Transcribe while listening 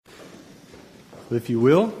If you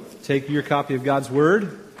will, take your copy of God's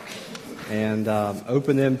Word and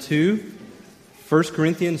open them to 1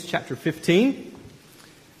 Corinthians chapter 15.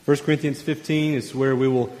 1 Corinthians 15 is where we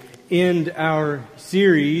will end our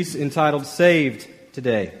series entitled Saved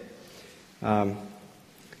today. Has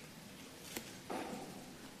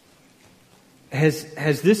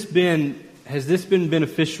this been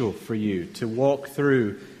beneficial for you to walk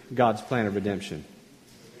through God's plan of redemption?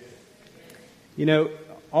 You know,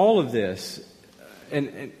 all of this,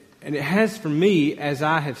 and it has for me as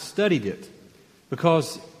I have studied it,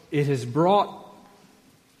 because it has brought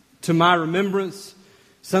to my remembrance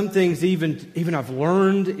some things even I've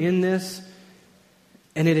learned in this,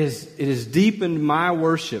 and it has deepened my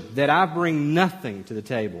worship, that I bring nothing to the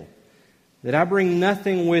table, that I bring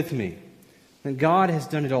nothing with me, and God has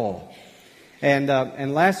done it all. And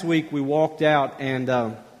last week we walked out,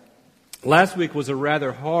 and last week was a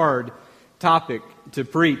rather hard topic to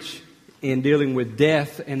preach in dealing with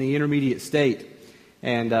death and the intermediate state.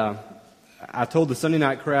 And I told the Sunday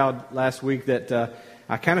night crowd last week that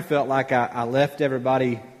I kind of felt like I left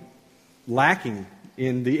everybody lacking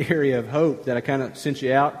in the area of hope, that I kind of sent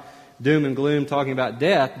you out doom and gloom talking about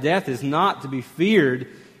death. Death is not to be feared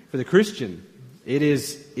for the Christian. It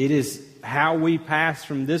is how we pass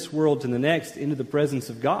from this world to the next into the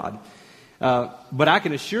presence of God. But I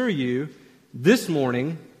can assure you, this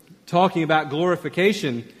morning, talking about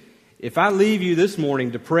glorification, if I leave you this morning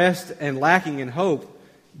depressed and lacking in hope,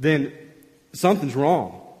 then something's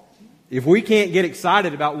wrong. If we can't get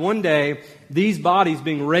excited about one day these bodies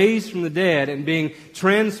being raised from the dead and being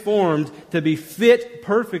transformed to be fit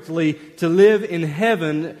perfectly to live in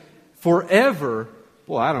heaven forever,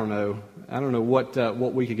 well, I don't know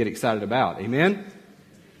what we could get excited about. Amen?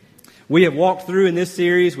 We have walked through in this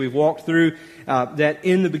series, we've walked through that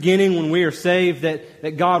in the beginning when we are saved,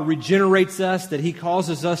 that God regenerates us, that He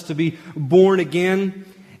causes us to be born again.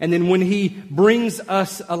 And then when He brings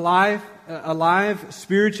us alive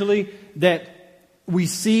spiritually, that we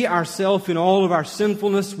see ourselves in all of our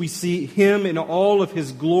sinfulness. We see Him in all of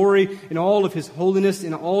His glory, in all of His holiness,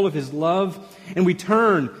 in all of His love. And we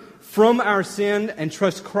turn from our sin and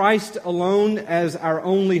trust Christ alone as our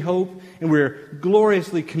only hope. And we're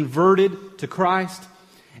gloriously converted to Christ.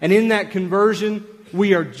 And in that conversion,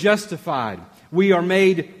 we are justified. We are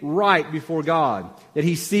made right before God. That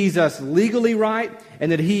He sees us legally right,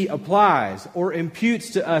 and that He applies or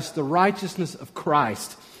imputes to us the righteousness of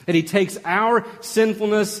Christ. That He takes our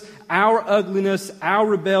sinfulness, our ugliness, our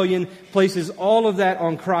rebellion, places all of that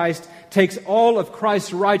on Christ, takes all of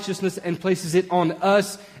Christ's righteousness and places it on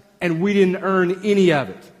us, and we didn't earn any of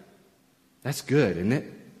it. That's good, isn't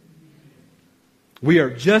it? We are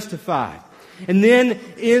justified. And then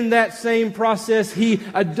in that same process, He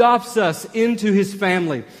adopts us into His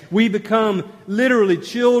family. We become literally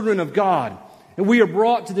children of God. And we are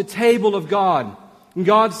brought to the table of God. And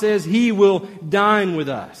God says He will dine with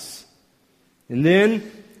us. And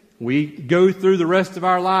then we go through the rest of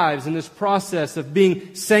our lives in this process of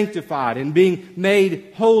being sanctified and being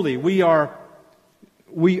made holy. We are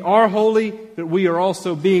holy, but we are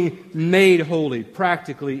also being made holy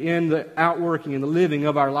practically in the outworking and the living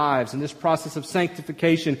of our lives. And this process of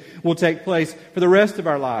sanctification will take place for the rest of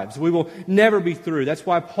our lives. We will never be through. That's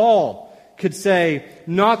why Paul could say,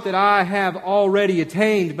 "Not that I have already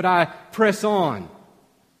attained, but I press on."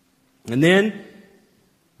 And then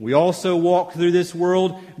we also walk through this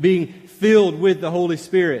world being filled with the Holy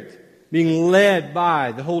Spirit, being led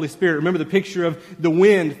by the Holy Spirit. Remember the picture of the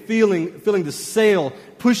wind filling the sail,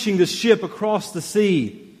 pushing the ship across the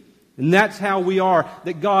sea. And that's how we are,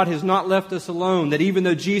 that God has not left us alone, that even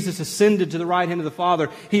though Jesus ascended to the right hand of the Father,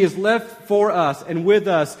 He has left for us and with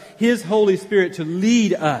us His Holy Spirit to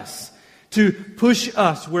lead us, to push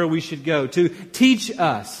us where we should go, to teach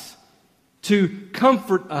us, to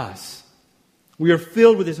comfort us. We are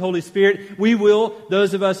filled with His Holy Spirit. We will,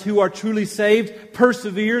 those of us who are truly saved,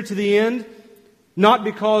 persevere to the end. Not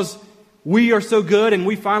because we are so good and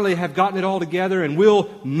we finally have gotten it all together and we'll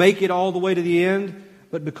make it all the way to the end,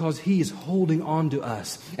 but because He is holding on to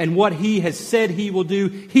us. And what He has said He will do,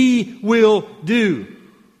 He will do.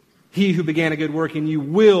 He who began a good work in you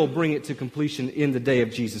will bring it to completion in the day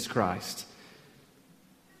of Jesus Christ.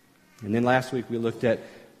 And then last week we looked at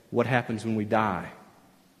what happens when we die.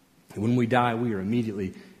 And when we die, we are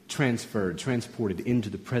immediately transported into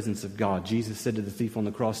the presence of God. Jesus said to the thief on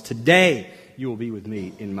the cross, "Today you will be with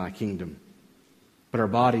me in my kingdom." But our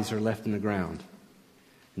bodies are left in the ground.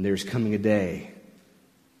 And there's coming a day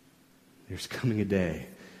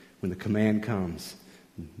when the command comes,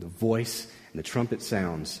 the voice and the trumpet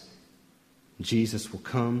sounds. Jesus will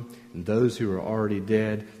come, and those who are already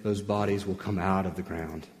dead, those bodies will come out of the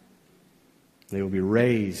ground. They will be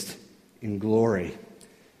raised in glory.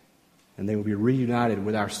 And they will be reunited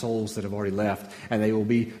with our souls that have already left. And they will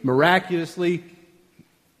be miraculously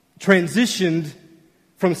transitioned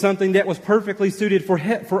from something that was perfectly suited for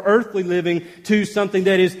earthly living to something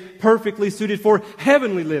that is perfectly suited for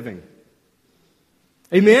heavenly living.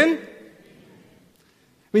 Amen?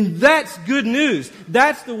 I mean, that's good news.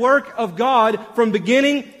 That's the work of God from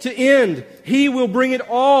beginning to end. He will bring it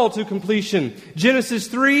all to completion. Genesis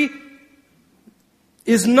 3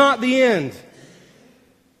 is not the end.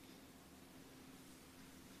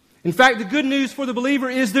 In fact, the good news for the believer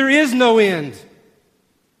is there is no end.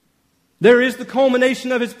 There is the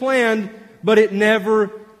culmination of His plan, but it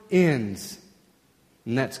never ends.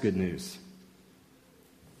 And that's good news.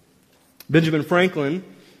 Benjamin Franklin,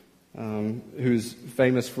 who's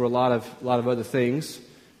famous for a lot of other things,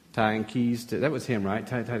 tying keys to, that was him, right?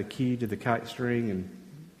 Tied a key to the kite string and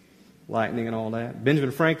lightning and all that.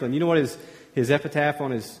 Benjamin Franklin, you know what his epitaph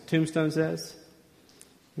on his tombstone says?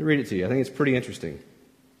 Let me read it to you. I think it's pretty interesting.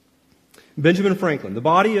 Benjamin Franklin, the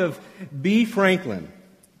body of B. Franklin,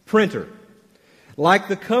 printer. Like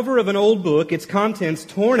the cover of an old book, its contents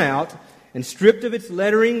torn out and stripped of its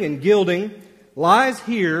lettering and gilding, lies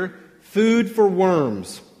here food for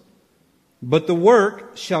worms. But the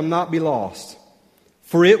work shall not be lost,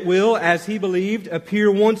 for it will, as he believed,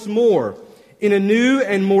 appear once more in a new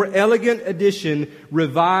and more elegant edition,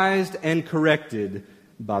 revised and corrected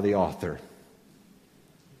by the author.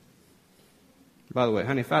 By the way,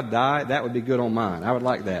 honey, if I die, that would be good on mine. I would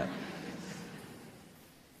like that.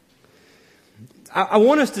 I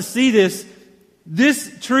want us to see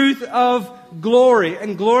this truth of glory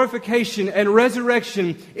and glorification and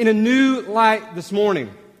resurrection in a new light this morning.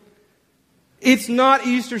 It's not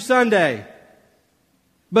Easter Sunday,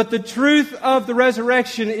 but the truth of the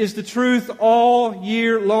resurrection is the truth all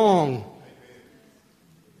year long.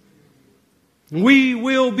 We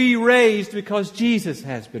will be raised because Jesus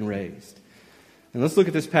has been raised. And let's look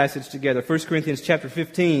at this passage together. 1 Corinthians chapter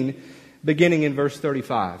 15, beginning in verse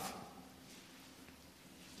 35.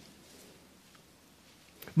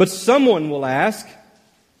 But someone will ask,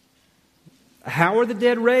 how are the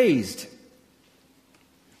dead raised?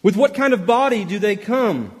 With what kind of body do they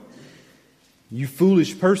come? You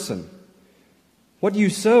foolish person. What you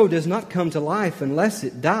sow does not come to life unless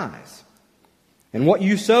it dies. And what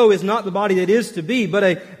you sow is not the body that is to be, but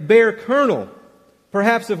a bare kernel,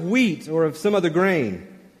 perhaps of wheat or of some other grain.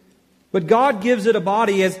 But God gives it a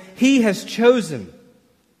body as He has chosen,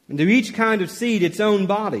 and to each kind of seed its own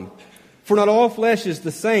body. For not all flesh is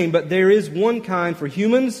the same, but there is one kind for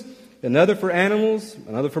humans, another for animals,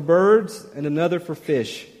 another for birds, and another for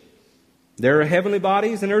fish. There are heavenly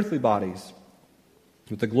bodies and earthly bodies.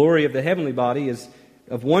 But the glory of the heavenly body is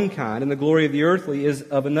of one kind, and the glory of the earthly is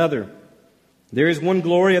of another. There is one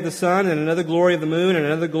glory of the sun, and another glory of the moon, and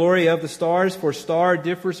another glory of the stars, for star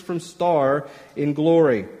differs from star in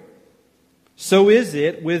glory. So is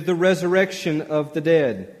it with the resurrection of the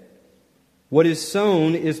dead. What is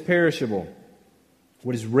sown is perishable.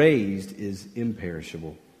 What is raised is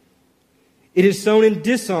imperishable. It is sown in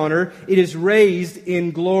dishonor. It is raised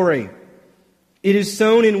in glory. It is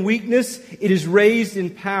sown in weakness. It is raised in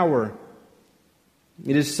power.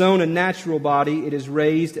 It is sown a natural body. It is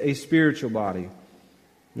raised a spiritual body.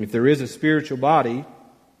 And if there is a spiritual body,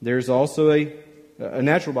 there is also a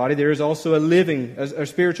natural body. There is also a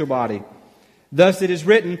spiritual body. Thus it is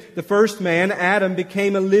written, the first man, Adam,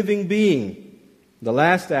 became a living being. The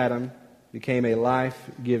last Adam became a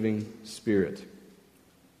life-giving spirit.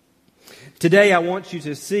 Today I want you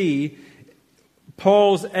to see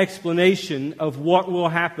Paul's explanation of what will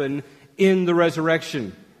happen in the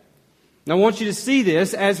resurrection. And I want you to see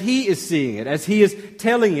this as he is seeing it, as he is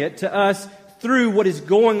telling it to us through what is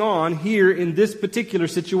going on here in this particular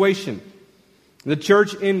situation. The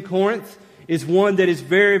church in Corinth is one that is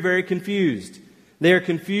very, very confused. They are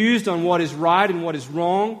confused on what is right and what is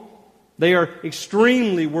wrong. They are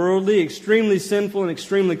extremely worldly, extremely sinful, and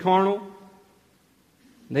extremely carnal.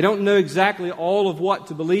 They don't know exactly all of what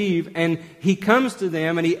to believe, and he comes to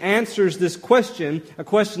them and he answers this question, a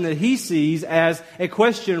question that he sees as a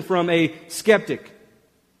question from a skeptic.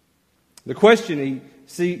 The question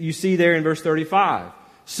you see there in verse 35.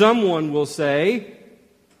 Someone will say,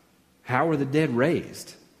 how are the dead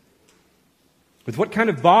raised? With what kind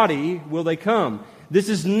of body will they come? This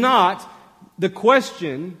is not the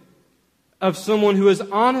question of someone who is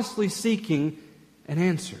honestly seeking an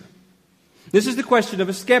answer. This is the question of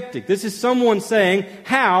a skeptic. This is someone saying,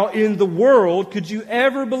 how in the world could you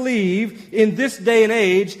ever believe in this day and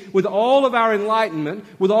age, with all of our enlightenment,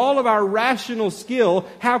 with all of our rational skill,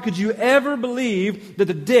 how could you ever believe that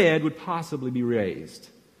the dead would possibly be raised?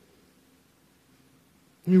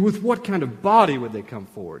 I mean, with what kind of body would they come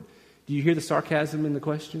forward? Do you hear the sarcasm in the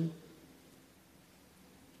question?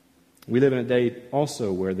 We live in a day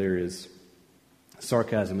also where there is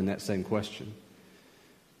sarcasm in that same question.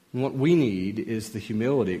 And what we need is the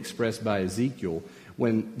humility expressed by Ezekiel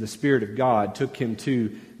when the Spirit of God took him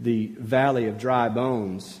to the valley of dry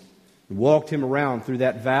bones, walked him around through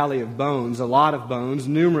that valley of bones, a lot of bones,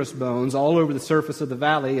 numerous bones, all over the surface of the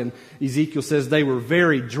valley, and Ezekiel says they were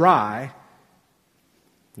very dry.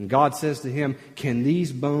 And God says to him, "Can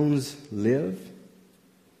these bones live?"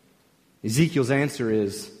 Ezekiel's answer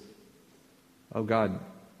is, "Oh God,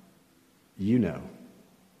 you know."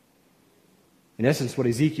 In essence, what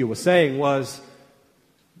Ezekiel was saying was,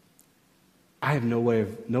 I have no way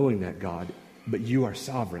of knowing that, God, but you are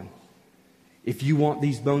sovereign. If you want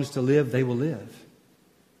these bones to live, they will live.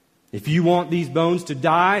 If you want these bones to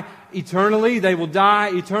die eternally, they will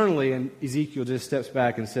die eternally. And Ezekiel just steps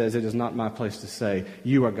back and says, it is not my place to say,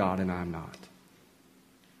 you are God and I am not.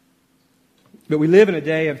 But we live in a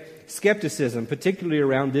day of skepticism, particularly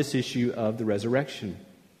around this issue of the resurrection.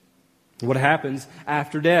 What happens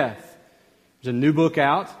after death? There's a new book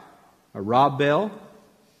out, a Rob Bell,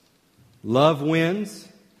 Love Wins.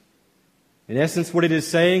 In essence, what it is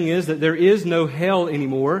saying is that there is no hell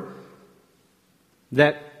anymore,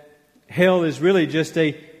 that hell is really just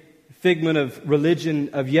a figment of religion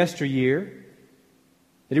of yesteryear,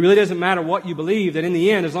 that it really doesn't matter what you believe, that in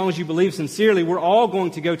the end, as long as you believe sincerely, we're all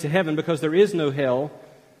going to go to heaven because there is no hell,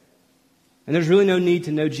 and there's really no need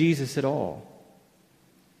to know Jesus at all.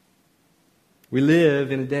 We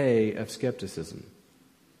live in a day of skepticism.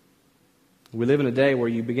 We live in a day where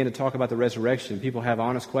you begin to talk about the resurrection. People have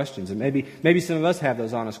honest questions, and maybe some of us have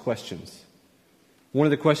those honest questions. One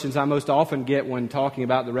of the questions I most often get when talking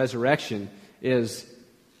about the resurrection is,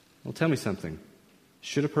 well, tell me something.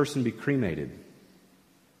 Should a person be cremated?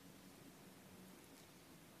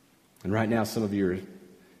 And right now, some of you are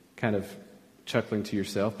kind of chuckling to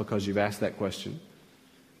yourself because you've asked that question.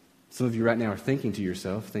 Some of you right now are thinking to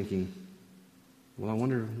yourself, thinking, well, I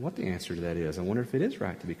wonder what the answer to that is. I wonder if it is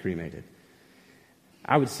right to be cremated.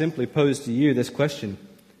 I would simply pose to you this question.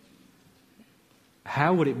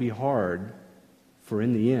 How would it be hard for,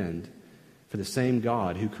 in the end, for the same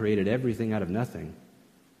God who created everything out of nothing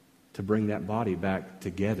to bring that body back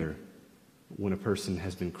together when a person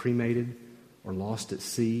has been cremated or lost at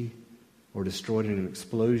sea or destroyed in an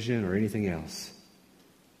explosion or anything else?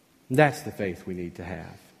 That's the faith we need to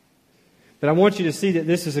have. But I want you to see that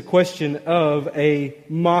this is a question of a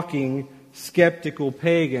mocking, skeptical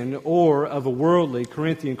pagan or of a worldly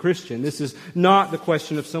Corinthian Christian. This is not the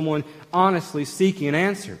question of someone honestly seeking an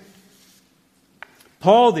answer.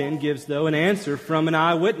 Paul then gives, though, an answer from an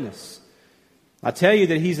eyewitness. I tell you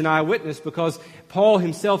that he's an eyewitness because Paul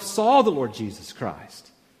himself saw the Lord Jesus Christ.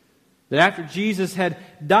 That after Jesus had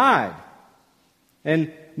died,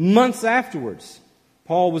 and months afterwards,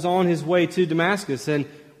 Paul was on his way to Damascus and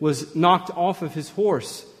was knocked off of his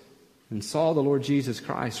horse and saw the Lord Jesus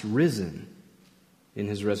Christ risen in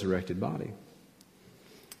his resurrected body.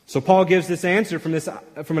 So Paul gives this answer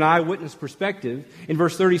from an eyewitness perspective. In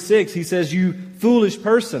verse 36, he says, "You foolish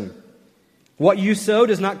person, what you sow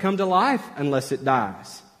does not come to life unless it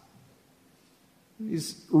dies."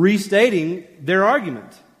 He's restating their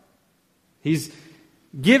argument. He's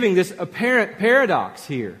giving this apparent paradox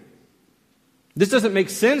here. This doesn't make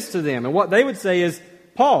sense to them. And what they would say is,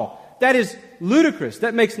 Paul, that is ludicrous.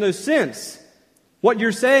 That makes no sense. What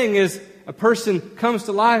you're saying is a person comes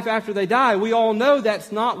to life after they die. We all know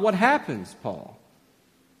that's not what happens, Paul.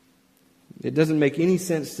 It doesn't make any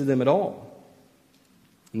sense to them at all.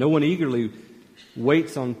 No one eagerly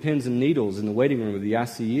waits on pins and needles in the waiting room of the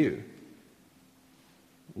ICU,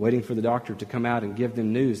 waiting for the doctor to come out and give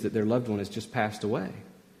them news that their loved one has just passed away.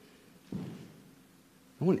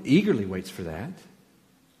 No one eagerly waits for that.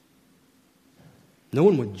 No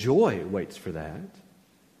one with joy waits for that.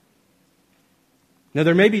 Now,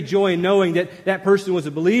 there may be joy in knowing that that person was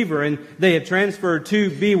a believer and they had transferred to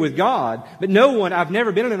be with God. But no one, I've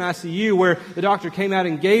never been in an ICU where the doctor came out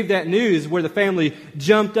and gave that news, where the family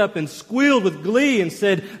jumped up and squealed with glee and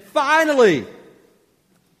said, "Finally!"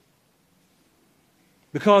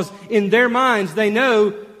 Because in their minds, they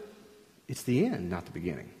know it's the end, not the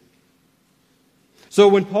beginning. So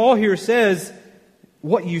when Paul here says,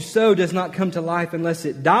 what you sow does not come to life unless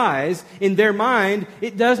it dies, in their mind,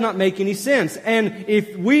 it does not make any sense. And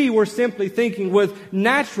if we were simply thinking with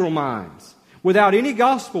natural minds, without any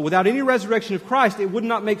gospel, without any resurrection of Christ, it would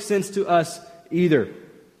not make sense to us either.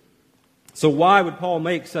 So why would Paul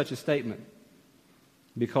make such a statement?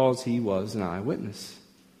 Because he was an eyewitness.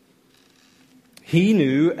 He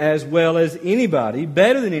knew as well as anybody,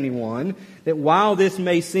 better than anyone, that while this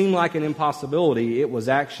may seem like an impossibility, it was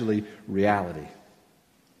actually reality.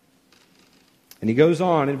 And he goes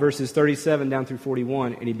on in verses 37 down through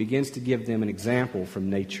 41, and he begins to give them an example from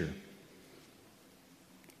nature.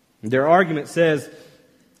 Their argument says,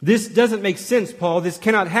 this doesn't make sense, Paul. This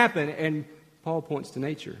cannot happen. And Paul points to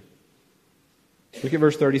nature. Look at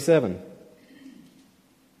verse 37.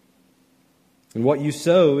 And what you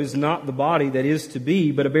sow is not the body that is to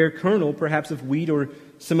be, but a bare kernel, perhaps of wheat or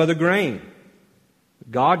some other grain.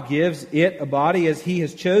 God gives it a body as He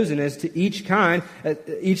has chosen, as to each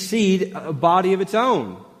seed, a body of its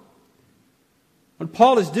own. What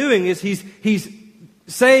Paul is doing is he's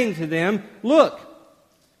saying to them, look,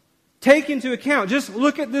 take into account, just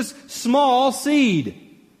look at this small seed.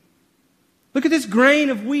 Look at this grain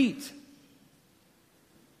of wheat.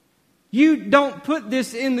 You don't put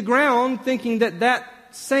this in the ground thinking that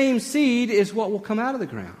same seed is what will come out of the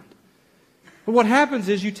ground. But what happens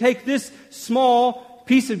is you take this small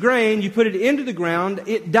piece of grain, you put it into the ground,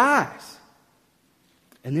 it dies.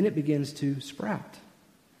 And then it begins to sprout.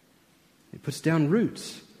 It puts down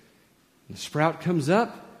roots. And the sprout comes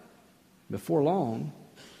up. Before long,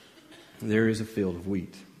 there is a field of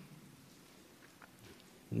wheat.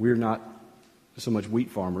 We're not so much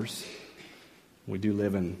wheat farmers. We do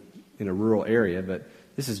live in a rural area, but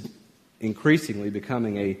this is increasingly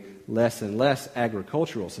becoming a less and less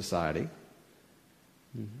agricultural society.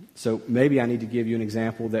 So maybe I need to give you an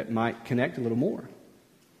example that might connect a little more.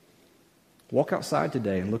 Walk outside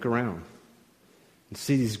today and look around and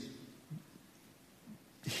see these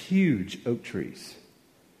huge oak trees.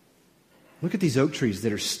 Look at these oak trees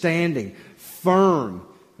that are standing firm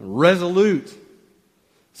and resolute.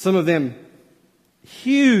 Some of them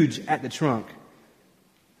huge at the trunk.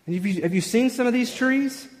 And have you seen some of these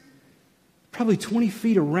trees? Probably 20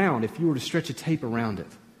 feet around if you were to stretch a tape around it.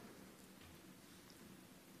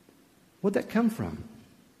 Where'd that come from?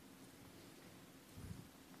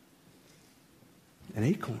 An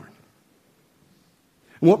acorn.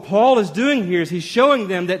 And what Paul is doing here is he's showing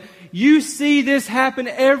them that you see this happen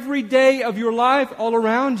every day of your life all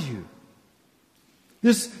around you.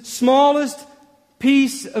 This smallest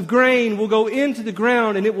piece of grain will go into the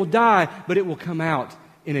ground and it will die, but it will come out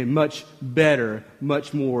in a much better,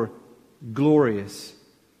 much more glorious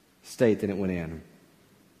state than it went in.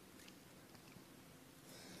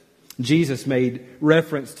 Jesus made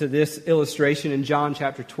reference to this illustration in John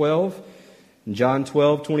chapter 12. In John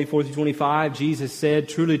 12, 24 through 25, Jesus said,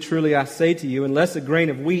 "Truly, truly, I say to you, unless a grain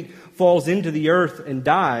of wheat falls into the earth and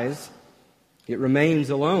dies, it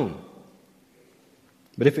remains alone.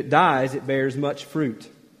 But if it dies, it bears much fruit.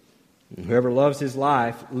 And whoever loves his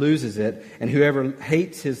life loses it, and whoever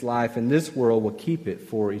hates his life in this world will keep it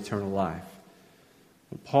for eternal life."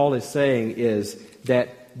 What Paul is saying is that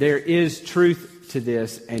there is truth to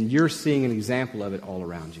this, and you're seeing an example of it all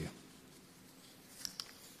around you.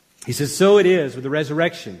 He says, so it is with the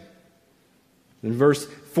resurrection. In verse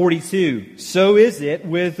 42, so is it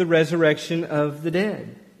with the resurrection of the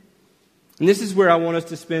dead. And this is where I want us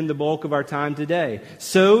to spend the bulk of our time today.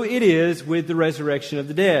 So it is with the resurrection of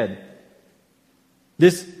the dead.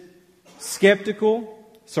 This skeptical,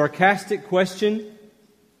 sarcastic question,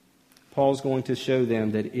 Paul's going to show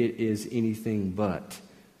them that it is anything but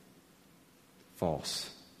false.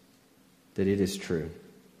 That it is true.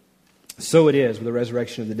 So it is with the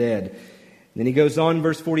resurrection of the dead. And then he goes on in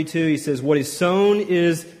verse 42, he says, what is sown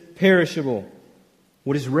is perishable.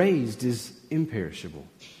 What is raised is imperishable.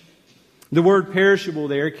 The word perishable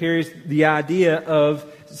there carries the idea of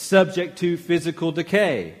subject to physical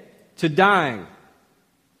decay, to dying.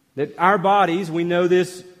 That our bodies, we know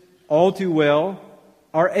this all too well,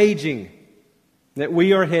 are aging. That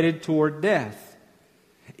we are headed toward death.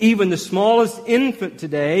 Even the smallest infant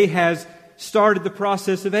today has started the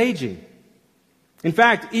process of aging. In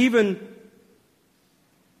fact, even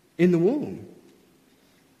in the womb.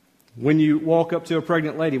 When you walk up to a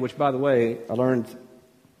pregnant lady, which, by the way, I learned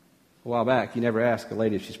a while back, you never ask a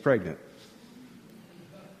lady if she's pregnant.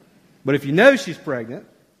 But if you know she's pregnant,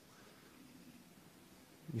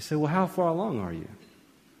 you say, well, how far along are you?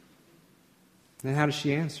 And how does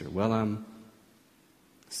she answer? Well, I'm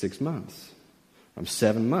 6 months. I'm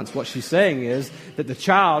 7 months. What she's saying is that the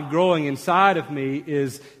child growing inside of me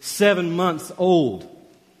is 7 months old.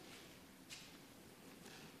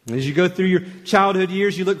 And as you go through your childhood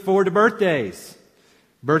years, you look forward to birthdays.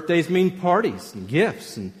 Birthdays mean parties and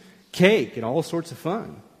gifts and cake and all sorts of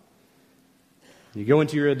fun. You go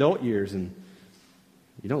into your adult years and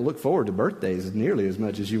you don't look forward to birthdays nearly as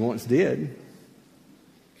much as you once did.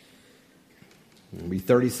 You'll be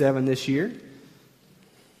 37 this year.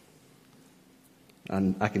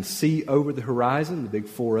 I can see over the horizon, the big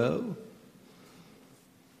 4-0.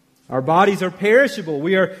 Our bodies are perishable.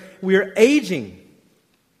 We are aging.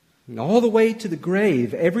 And all the way to the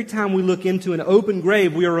grave, every time we look into an open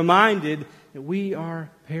grave, we are reminded that we are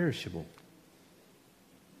perishable.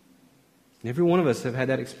 And every one of us have had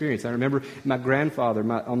that experience. I remember my grandfather,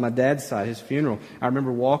 on my dad's side, his funeral, I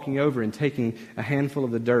remember walking over and taking a handful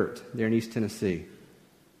of the dirt there in East Tennessee.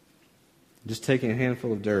 Just taking a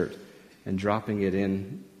handful of dirt and dropping it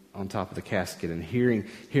in on top of the casket and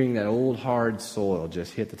hearing that old hard soil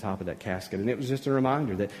just hit the top of that casket. And it was just a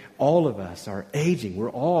reminder that all of us are aging. We're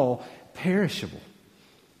all perishable.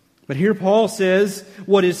 But here Paul says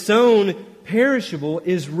what is sown perishable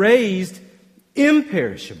is raised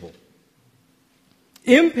imperishable.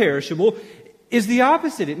 Imperishable is the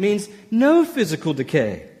opposite. It means no physical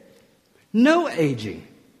decay, no aging,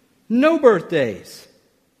 no birthdays.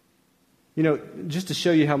 You know, just to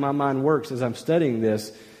show you how my mind works as I'm studying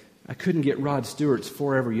this, I couldn't get Rod Stewart's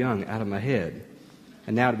Forever Young out of my head.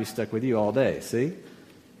 And now it'll be stuck with you all day, see?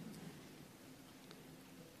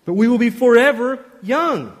 But we will be forever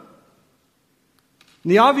young.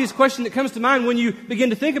 And the obvious question that comes to mind when you begin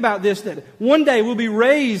to think about this, that one day we'll be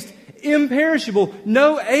raised imperishable,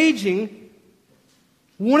 no aging.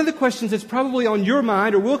 One of the questions that's probably on your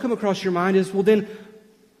mind or will come across your mind is, well then,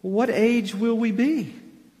 what age will we be?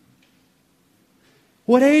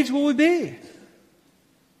 What age will we be?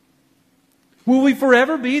 Will we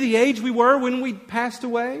forever be the age we were when we passed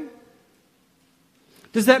away?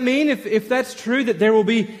 Does that mean, if that's true, that there will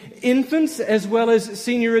be infants as well as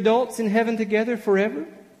senior adults in heaven together forever?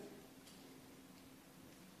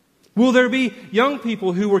 Will there be young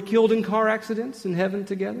people who were killed in car accidents in heaven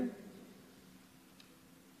together?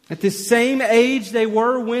 At the same age they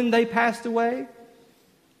were when they passed away?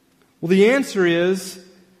 Well, the answer is,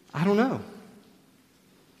 I don't know.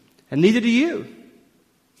 And neither do you.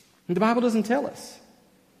 And the Bible doesn't tell us.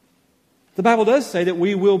 The Bible does say that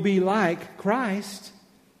we will be like Christ.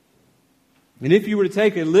 And if you were to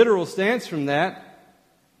take a literal stance from that,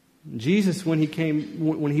 Jesus, when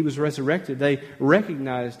he was resurrected, they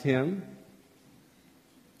recognized him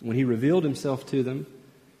when he revealed himself to them.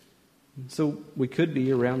 So we could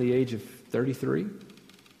be around the age of 33.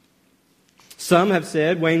 Some have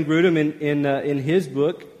said, Wayne Grudem in his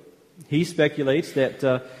book, he speculates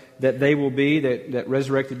that they will be, that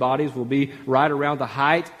resurrected bodies will be right around the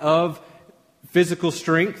height of physical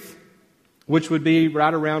strength, which would be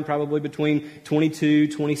right around probably between 22,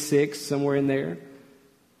 26, somewhere in there.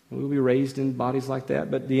 We'll be raised in bodies like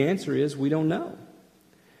that. But the answer is, we don't know.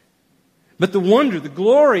 But the wonder, the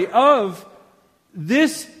glory of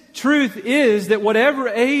this truth is that whatever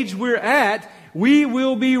age we're at, we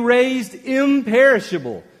will be raised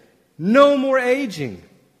imperishable. No more aging.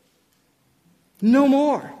 No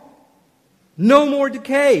more. No more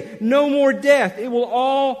decay. No more death. It will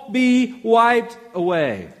all be wiped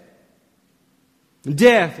away.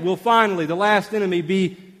 Death will finally, the last enemy,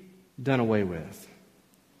 be done away with.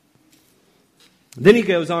 Then he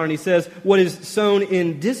goes on and he says, what is sown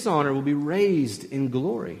in dishonor will be raised in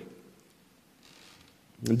glory.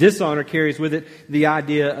 And dishonor carries with it the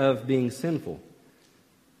idea of being sinful.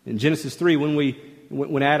 In Genesis 3,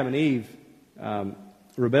 when Adam and Eve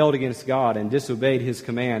rebelled against God and disobeyed His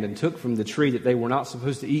command and took from the tree that they were not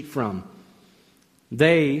supposed to eat from,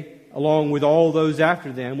 they, along with all those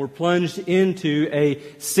after them, were plunged into a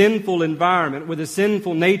sinful environment with a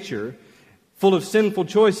sinful nature, full of sinful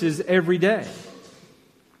choices every day.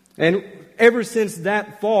 And ever since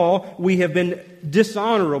that fall, we have been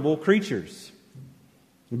dishonorable creatures.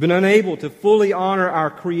 We've been unable to fully honor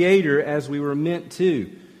our Creator as we were meant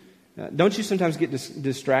to. Don't you sometimes get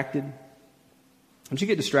distracted? Don't you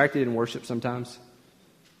get distracted in worship sometimes?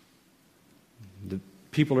 The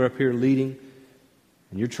people are up here leading,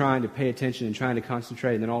 and you're trying to pay attention and trying to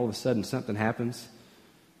concentrate, and then all of a sudden something happens.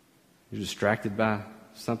 You're distracted by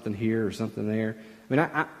something here or something there.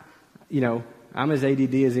 I mean, I'm as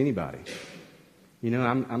ADD as anybody.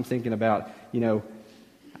 I'm thinking about,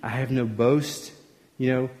 I have no boast.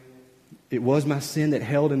 It was my sin that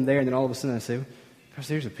held him there, and then all of a sudden I say, gosh,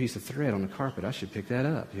 there's a piece of thread on the carpet. I should pick that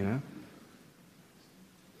up,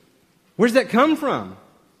 Where's that come from?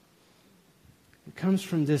 It comes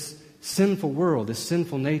from this sinful world, this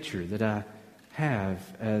sinful nature that I have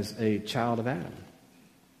as a child of Adam.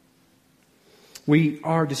 We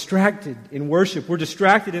are distracted in worship. We're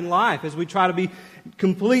distracted in life as we try to be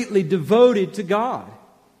completely devoted to God.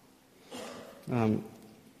 The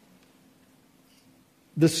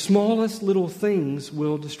smallest little things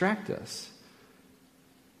will distract us.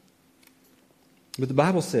 But the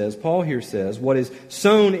Bible says, Paul here says, what is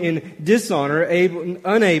sown in dishonor,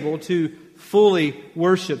 unable to fully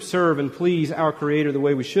worship, serve, and please our Creator the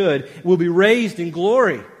way we should, we'll be raised in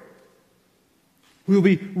glory. We'll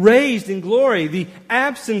be raised in glory. The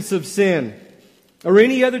absence of sin or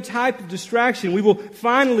any other type of distraction, we will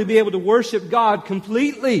finally be able to worship God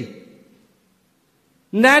completely.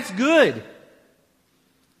 And that's good.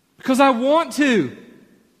 Because I want to.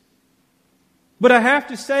 But I have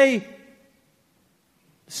to say,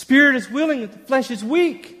 the spirit is willing, but the flesh is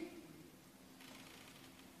weak.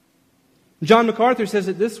 John MacArthur says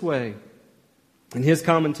it this way. In his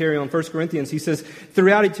commentary on 1 Corinthians, he says,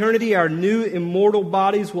 throughout eternity, our new immortal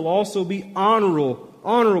bodies will also be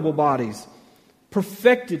honorable bodies,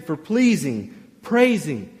 perfected for pleasing,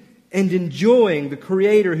 praising, and enjoying the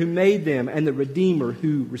Creator who made them and the Redeemer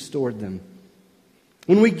who restored them.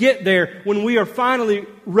 When we get there, when we are finally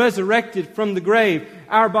resurrected from the grave,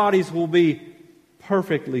 our bodies will be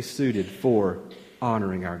perfectly suited for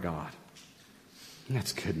honoring our God. And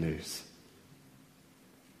that's good news.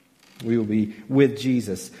 We will be with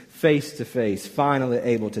Jesus face to face, finally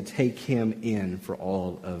able to take Him in for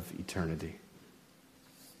all of eternity.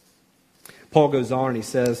 Paul goes on and he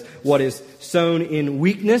says, what is sown in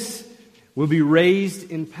weakness will be raised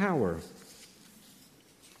in power.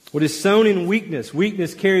 What is sown in weakness,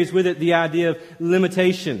 weakness carries with it the idea of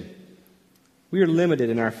limitation. We are limited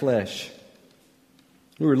in our flesh.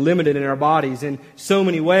 We are limited in our bodies in so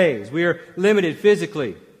many ways. We are limited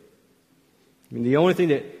physically. I mean, the only thing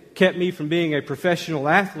that kept me from being a professional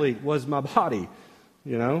athlete was my body,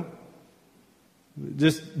 It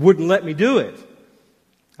just wouldn't let me do it.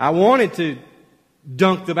 I wanted to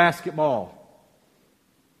dunk the basketball.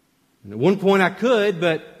 And at one point I could,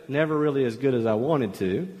 but never really as good as I wanted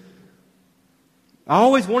to. I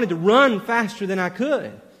always wanted to run faster than I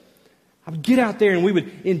could. I would get out there and we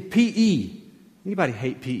would, in PE. Anybody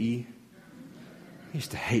hate PE? I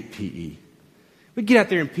used to hate PE. We'd get out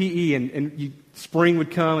there in PE and spring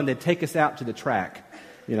would come and they'd take us out to the track.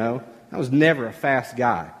 I was never a fast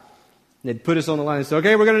guy. They'd put us on the line and say,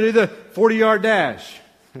 okay, we're going to do the 40-yard dash.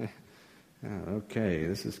 Okay,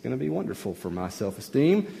 this is going to be wonderful for my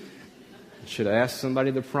self-esteem. I should have asked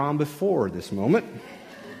somebody to prom before this moment.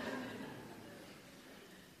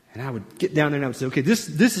 And I would get down there and I would say, okay, this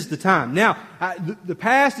is the time. Now, the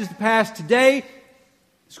past is the past. Today,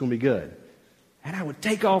 it's going to be good. And I would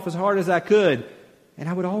take off as hard as I could. And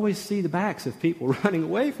I would always see the backs of people running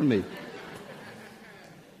away from me.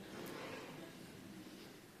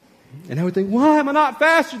 And I would think, why am I not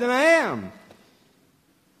faster than I am?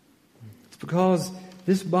 It's because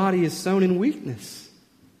this body is sown in weakness.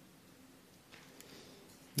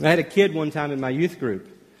 I had a kid one time in my youth group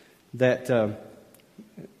that,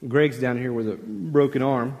 Greg's down here with a broken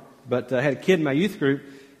arm, but I had a kid in my youth group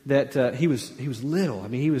that he was little. I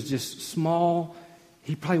mean, he was just small.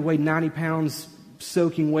 He probably weighed 90 pounds,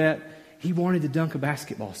 soaking wet. He wanted to dunk a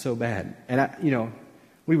basketball so bad. And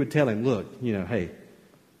we would tell him, look, hey,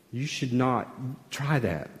 you should not try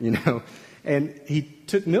that, And he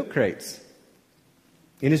took milk crates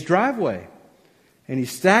in his driveway. And he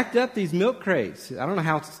stacked up these milk crates. I don't know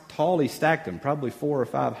how tall he stacked them, probably 4 or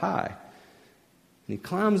 5 high. And he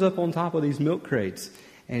climbs up on top of these milk crates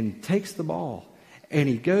and takes the ball. And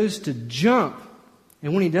he goes to jump.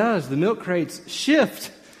 And when he does, the milk crates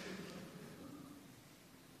shift.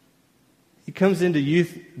 He comes into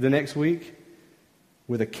youth the next week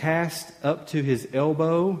with a cast up to his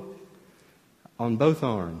elbow on both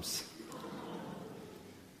arms.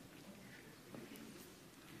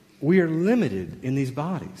 We are limited in these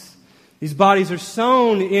bodies. These bodies are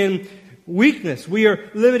sown in weakness. We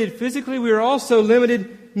are limited physically. We are also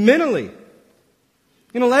limited mentally.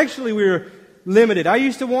 Intellectually, we are limited. I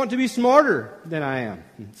used to want to be smarter than I am.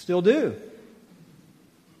 Still do.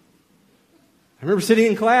 I remember sitting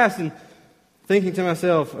in class and thinking to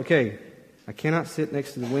myself, okay, I cannot sit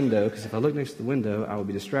next to the window because if I look next to the window, I will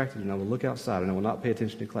be distracted and I will look outside and I will not pay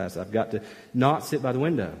attention to class. I've got to not sit by the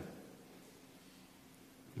window.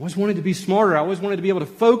 I always wanted to be smarter. I always wanted to be able to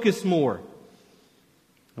focus more.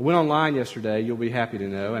 I went online yesterday, you'll be happy to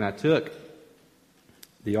know, and I took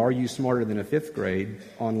the Are You Smarter Than a 5th Grade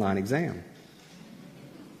online exam.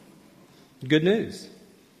 Good news.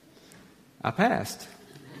 I passed.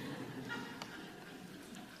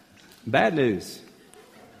 Bad news.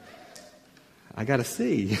 I got a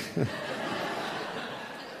C.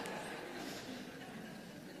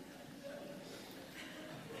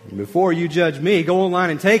 Before you judge me, go online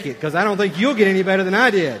and take it, because I don't think you'll get any better than I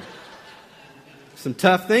did. Some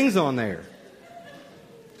tough things on there.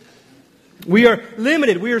 We are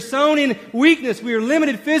limited. We are sown in weakness. We are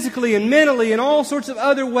limited physically and mentally in all sorts of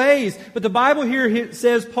other ways. But the Bible here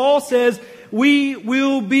says, Paul says, we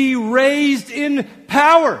will be raised in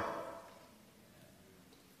power.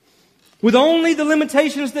 with only the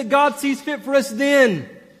limitations that God sees fit for us then.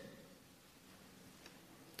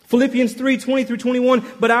 Philippians 3:20 through 21,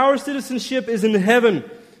 but our citizenship is in heaven,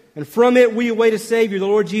 and from it we await a Savior, the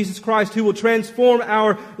Lord Jesus Christ, who will transform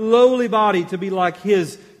our lowly body to be like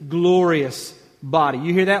His glorious body.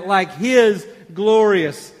 You hear that? Like His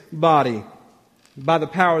glorious body, by the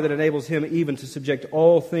power that enables Him even to subject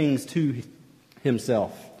all things to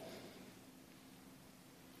Himself.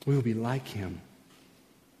 We will be like Him.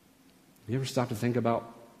 You ever stop to think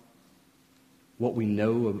about what we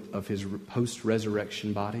know of His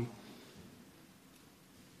post-resurrection body?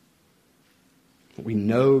 What we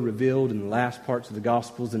know revealed in the last parts of the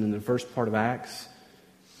Gospels and in the first part of Acts?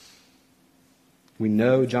 We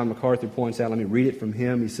know, John MacArthur points out, let me read it from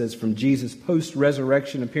him. He says, from Jesus'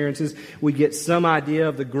 post-resurrection appearances, we get some idea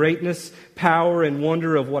of the greatness, power, and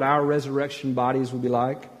wonder of what our resurrection bodies will be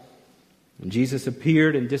like. And Jesus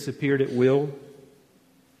appeared and disappeared at will,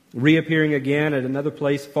 reappearing again at another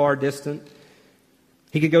place far distant.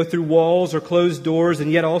 He could go through walls or closed doors,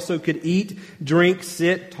 and yet also could eat, drink,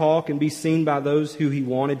 sit, talk, and be seen by those who He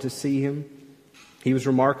wanted to see Him. He was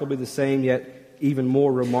remarkably the same, yet even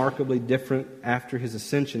more remarkably different after His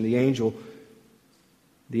ascension. The angel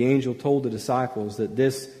told the disciples that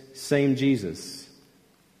this same Jesus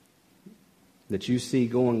that you see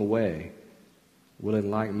going away will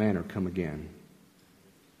in like manner come again.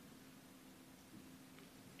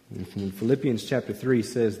 And Philippians chapter 3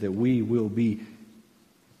 says that we will be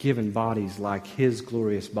given bodies like His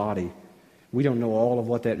glorious body. We don't know all of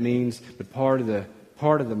what that means, but part of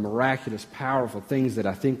the miraculous, powerful things that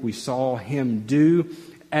I think we saw Him do,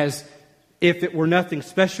 as if it were nothing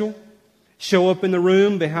special, show up in the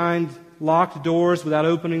room behind locked doors without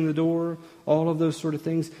opening the door, all of those sort of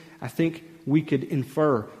things. I think we could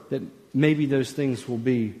infer that maybe those things will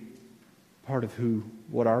be part of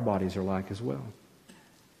what our bodies are like as well.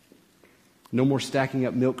 No more stacking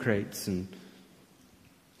up milk crates and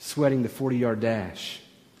sweating the 40-yard dash.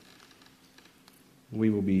 We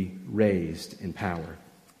will be raised in power.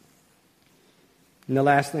 And the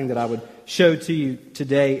last thing that I would show to you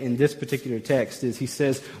today in this particular text is he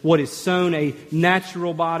says, what is sown a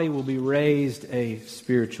natural body will be raised a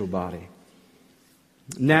spiritual body.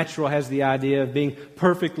 Natural has the idea of being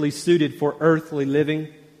perfectly suited for earthly living.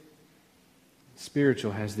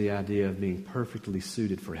 Spiritual has the idea of being perfectly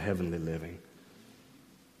suited for heavenly living.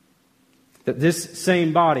 That this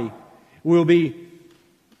same body will be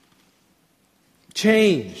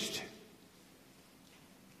changed,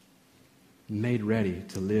 made ready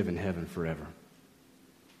to live in heaven forever.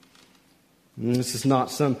 And this is not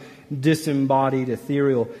some disembodied,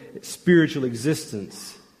 ethereal, spiritual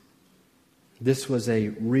existence. This was a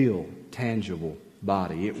real, tangible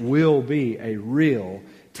body. It will be a real,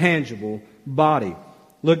 tangible body.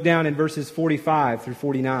 Look down in verses 45 through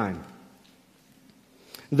 49.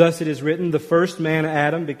 Thus it is written, the first man,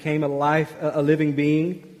 Adam, became a living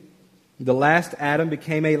being. The last Adam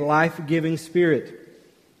became a life-giving spirit.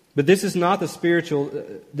 But this is not the spiritual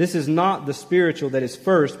that is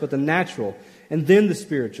first, but the natural, and then the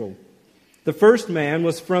spiritual. The first man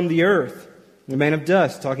was from the earth, the man of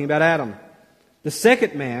dust, talking about Adam. The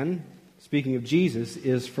second man, speaking of Jesus,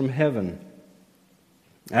 is from heaven.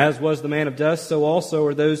 As was the man of dust, so also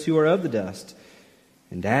are those who are of the dust.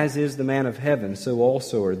 And as is the man of heaven, so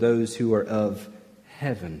also are those who are of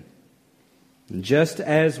heaven. And just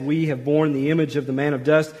as we have borne the image of the man of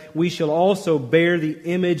dust, we shall also bear the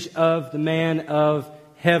image of the man of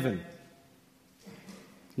heaven.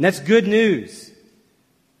 And that's good news.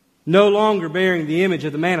 No longer bearing the image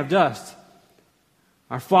of the man of dust,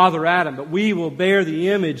 our father Adam, but we will bear the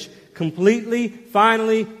image completely,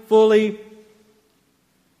 finally, fully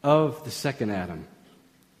of the second Adam,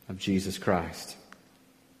 of Jesus Christ.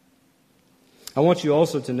 I want you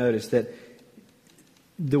also to notice that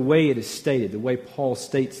the way it is stated, the way Paul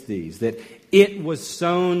states these, that it was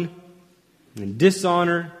sown in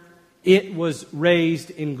dishonor, it was raised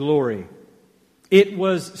in glory. It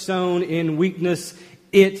was sown in weakness,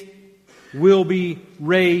 it will be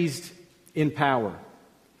raised in power.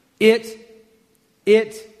 It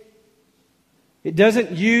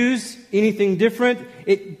doesn't use anything different.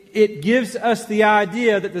 It gives us the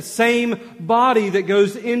idea that the same body that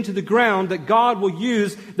goes into the ground, that God will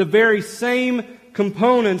use the very same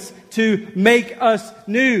components to make us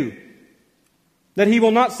new. That He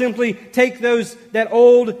will not simply take that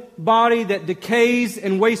old body that decays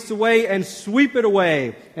and wastes away and sweep it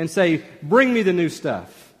away and say, bring me the new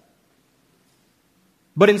stuff.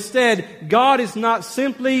 But instead, God is not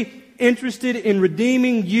simply interested in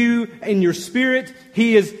redeeming you and your spirit.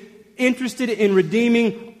 He is interested in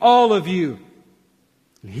redeeming all of you.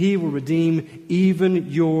 And He will redeem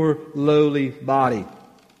even your lowly body.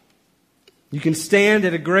 You can stand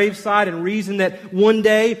at a graveside and reason that one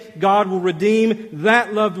day God will redeem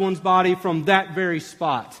that loved one's body from that very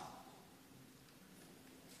spot.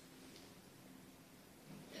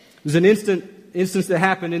 There's an instance that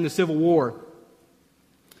happened in the Civil War.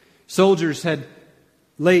 Soldiers had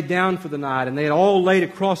laid down for the night, and they had all laid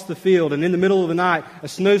across the field, and in the middle of the night, a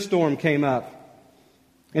snowstorm came up,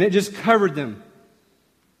 and it just covered them.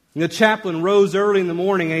 And the chaplain rose early in the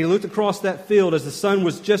morning, and he looked across that field as the sun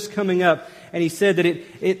was just coming up, and he said that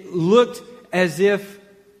it looked as if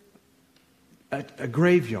a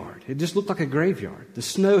graveyard. It just looked like a graveyard. The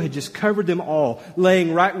snow had just covered them all,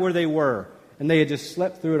 laying right where they were, and they had just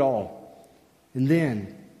slept through it all. And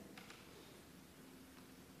then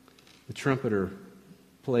the trumpeter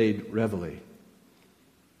played Reveille.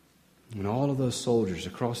 When all of those soldiers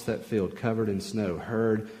across that field covered in snow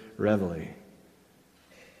heard Reveille,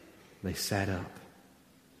 they sat up.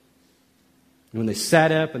 And when they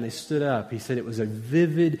sat up and they stood up, he said it was a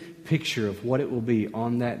vivid picture of what it will be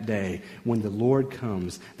on that day when the Lord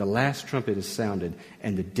comes, the last trumpet is sounded,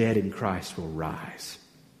 and the dead in Christ will rise.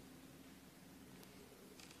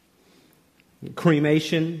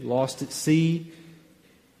 Cremation, lost at sea,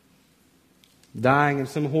 dying in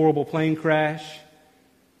some horrible plane crash.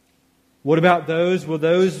 What about those? Will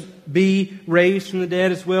those be raised from the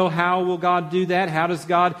dead as well? How will God do that?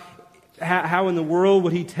 How in the world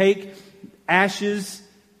would He take ashes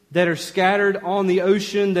that are scattered on the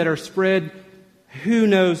ocean, that are spread who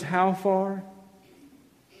knows how far?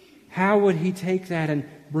 How would He take that and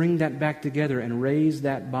bring that back together and raise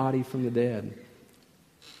that body from the dead?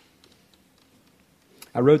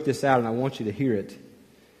 I wrote this out and I want you to hear it.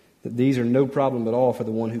 That these are no problem at all for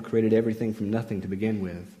the one who created everything from nothing to begin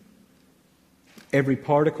with. Every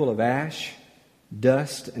particle of ash,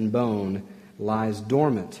 dust, and bone lies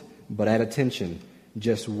dormant, but at attention,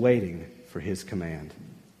 just waiting for His command.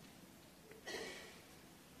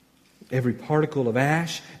 Every particle of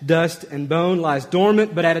ash, dust, and bone lies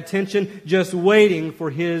dormant, but at attention, just waiting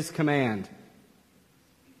for His command.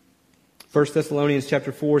 1 Thessalonians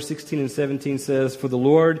chapter 4, 16 and 17 says, "For the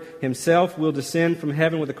Lord Himself will descend from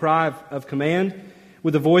heaven with a cry of command,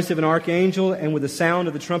 with the voice of an archangel, and with the sound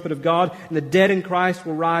of the trumpet of God, and the dead in Christ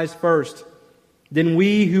will rise first. Then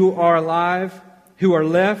we who are alive, who are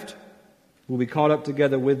left, will be caught up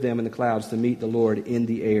together with them in the clouds to meet the Lord in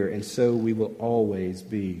the air, and so we will always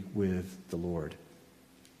be with the Lord."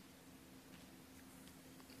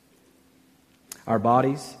 Our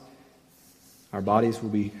bodies will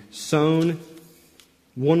be sown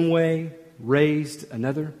one way, raised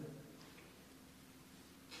another.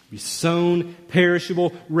 Be sown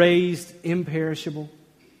perishable, raised imperishable.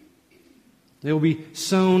 They will be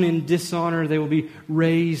sown in dishonor. They will be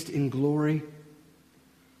raised in glory.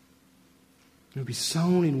 They will be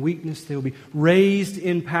sown in weakness. They will be raised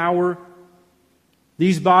in power.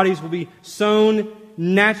 These bodies will be sown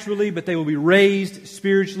naturally, but they will be raised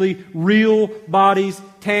spiritually. Real bodies,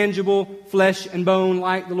 tangible, flesh and bone,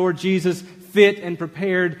 like the Lord Jesus, fit and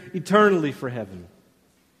prepared eternally for heaven.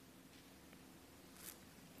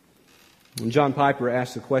 And John Piper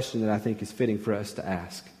asked a question that I think is fitting for us to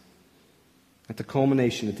ask. At the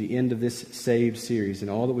culmination, at the end of this Saved series and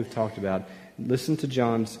all that we've talked about, listen to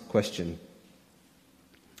John's question.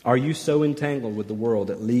 Are you so entangled with the world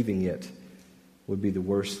that leaving it would be the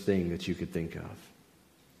worst thing that you could think of?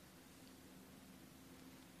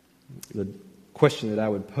 The question that I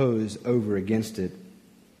would pose over against it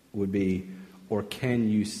would be, or can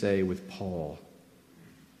you say with Paul,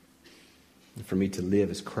 for me to live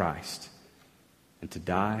is Christ, and to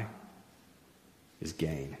die is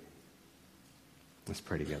gain? Let's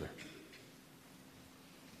pray together.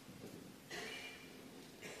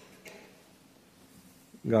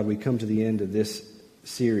 God, we come to the end of this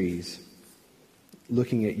series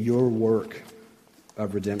looking at your work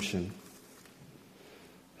of redemption.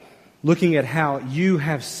 Looking at how you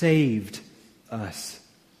have saved us.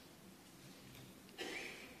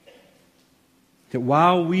 That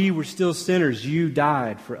while we were still sinners, you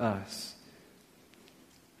died for us.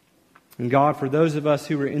 And God, for those of us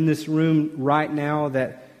who are in this room right now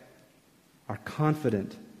that are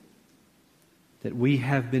confident that we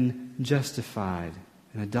have been justified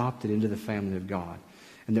and adopted into the family of God,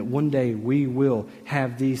 and that one day we will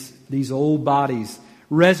have these old bodies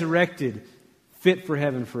resurrected, fit for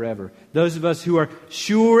heaven forever. Those of us who are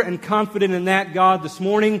sure and confident in that, God, this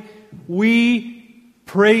morning, we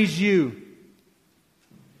praise you.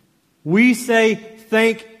 We say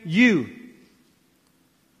thank you,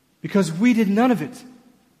 because we did none of it.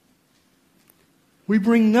 We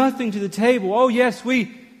bring nothing to the table. Oh yes,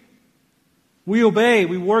 we We obey.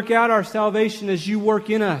 We work out our salvation as you work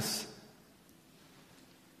in us.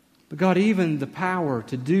 But God, even the power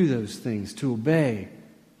to do those things, to obey,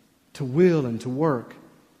 to will and to work,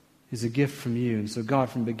 is a gift from you. And so, God,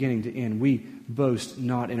 from beginning to end, we boast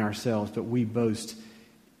not in ourselves, but we boast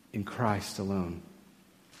in Christ alone.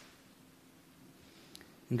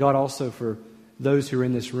 And God, also for those who are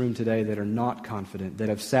in this room today that are not confident, that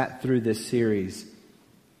have sat through this series,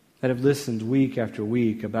 that have listened week after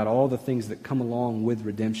week about all the things that come along with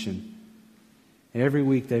redemption. And every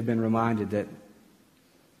week they've been reminded that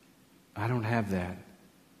I don't have that.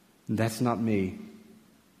 And that's not me.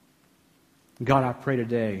 God, I pray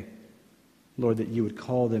today, Lord, that you would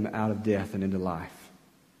call them out of death and into life.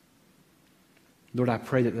 Lord, I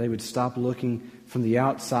pray that they would stop looking from the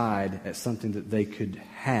outside at something that they could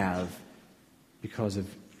have because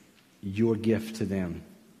of your gift to them.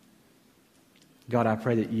 God, I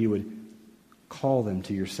pray that you would call them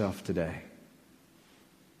to yourself today.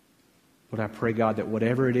 Lord, I pray, God, that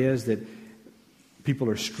whatever it is that people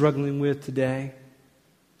are struggling with today,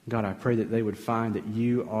 God, I pray that they would find that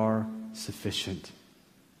you are sufficient.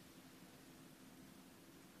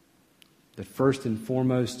 That first and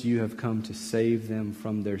foremost, you have come to save them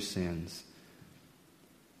from their sins.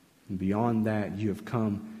 And beyond that, you have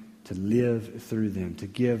come to live through them, to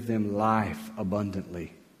give them life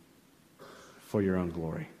abundantly for your own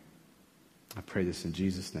glory. I pray this in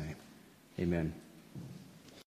Jesus' name. Amen.